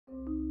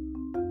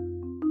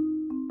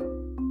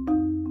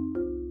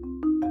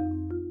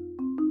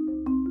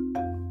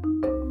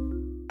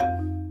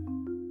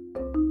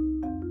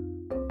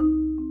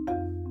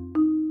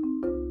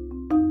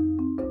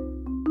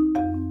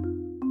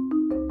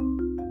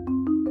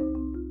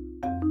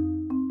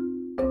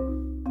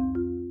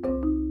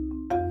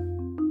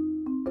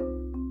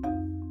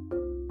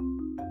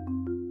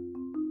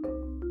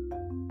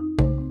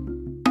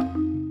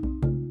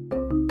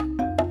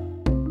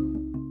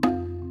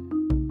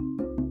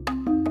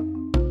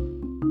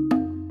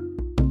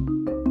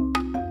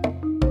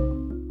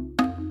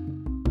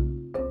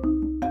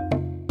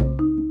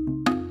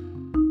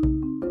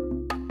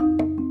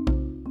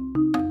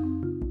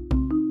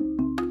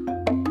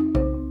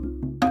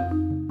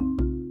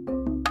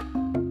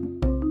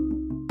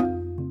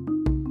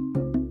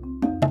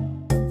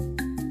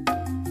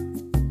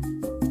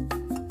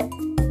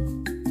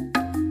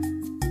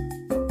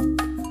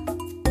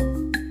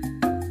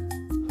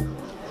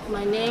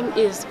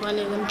is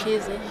Kwanele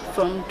Mkhize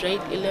from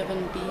grade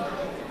 11B.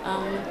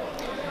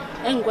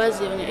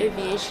 Engikwaziyo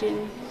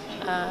nge-aviation,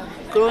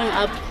 growing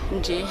up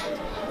nje,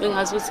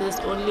 there's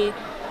only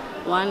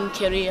one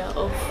career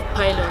of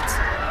pilots,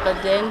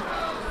 but then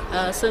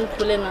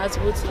sengikhule ngazi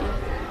ukuthi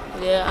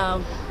there are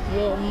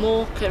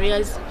more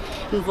careers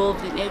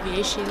involved in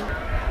aviation.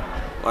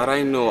 What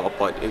I know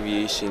about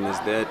aviation is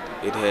that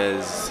it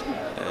has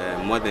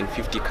more than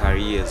 50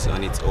 careers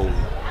on its own,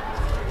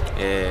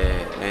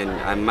 and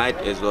I might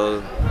as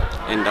well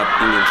end up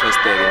being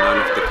interested in one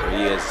of the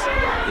careers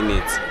in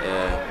it.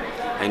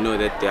 I know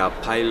that there are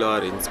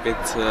pilot,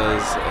 inspectors,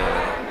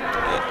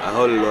 a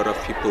whole lot of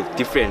people,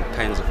 different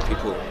kinds of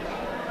people.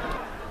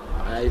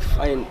 I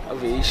find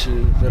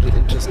aviation very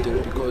interesting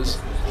because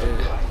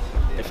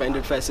I find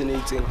it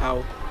fascinating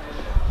how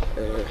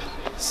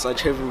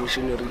such heavy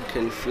machinery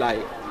can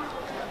fly,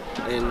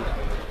 and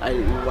I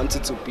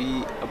wanted to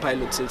be a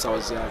pilot since I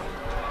was young.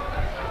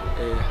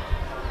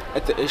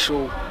 At the air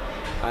show,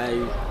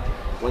 I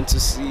want to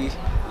see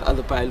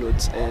other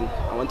pilots and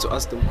I want to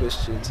ask them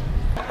questions.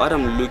 What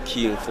I'm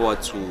looking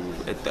forward to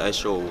at the air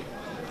show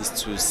is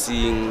to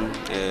seeing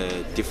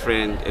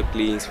different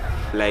airplanes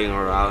flying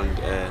around,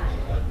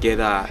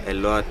 gather a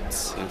lot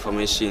of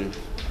information.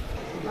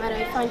 What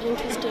I find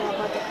interesting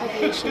about the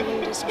aviation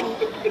industry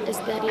is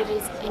that it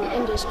is an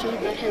industry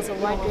that has a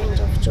wide range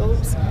of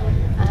jobs,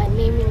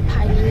 naming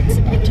pilots,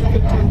 air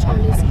traffic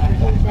controllers,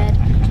 and all that.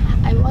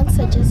 I once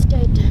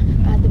suggested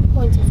the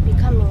point of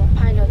becoming a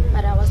pilot,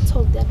 but I was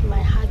told that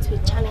my heart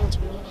would challenge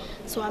me,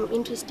 so I'm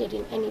interested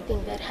in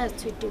anything that has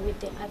to do with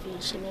the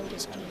aviation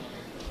industry.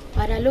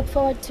 What I look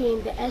forward to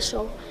in the air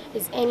show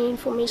is any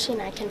information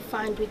I can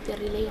find with the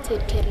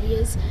related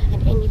careers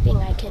and anything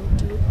I can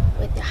do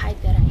with the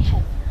height that I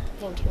have.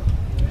 Thank you.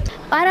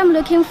 What I'm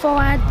looking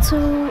forward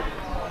to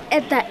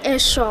at the air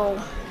show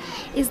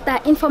is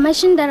the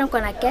information that I'm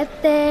gonna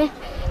get there,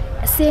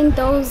 seeing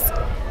those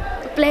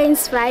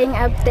planes flying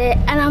up there,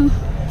 and I'm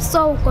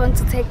so going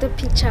to take the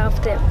picture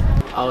of them.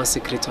 Our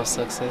secret of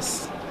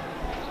success: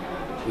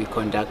 we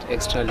conduct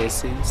extra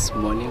lessons,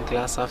 morning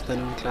class,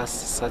 afternoon class,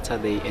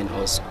 Saturday, and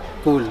our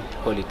school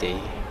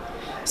holiday.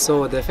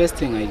 So the first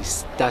thing I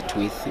start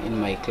with in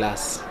my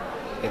class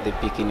at the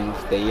beginning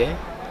of the year,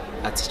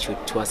 attitude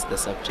towards the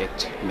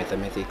subject,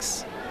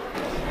 mathematics.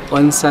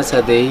 On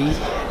Saturday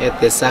at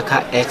the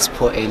SACAA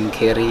Expo and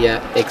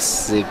Career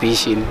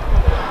Exhibition,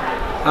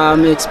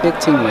 I'm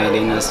expecting my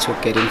learners to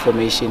get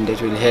information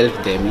that will help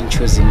them in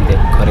choosing the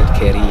correct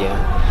career,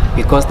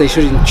 because they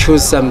shouldn't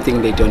choose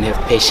something they don't have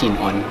passion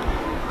on.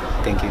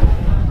 Thank you.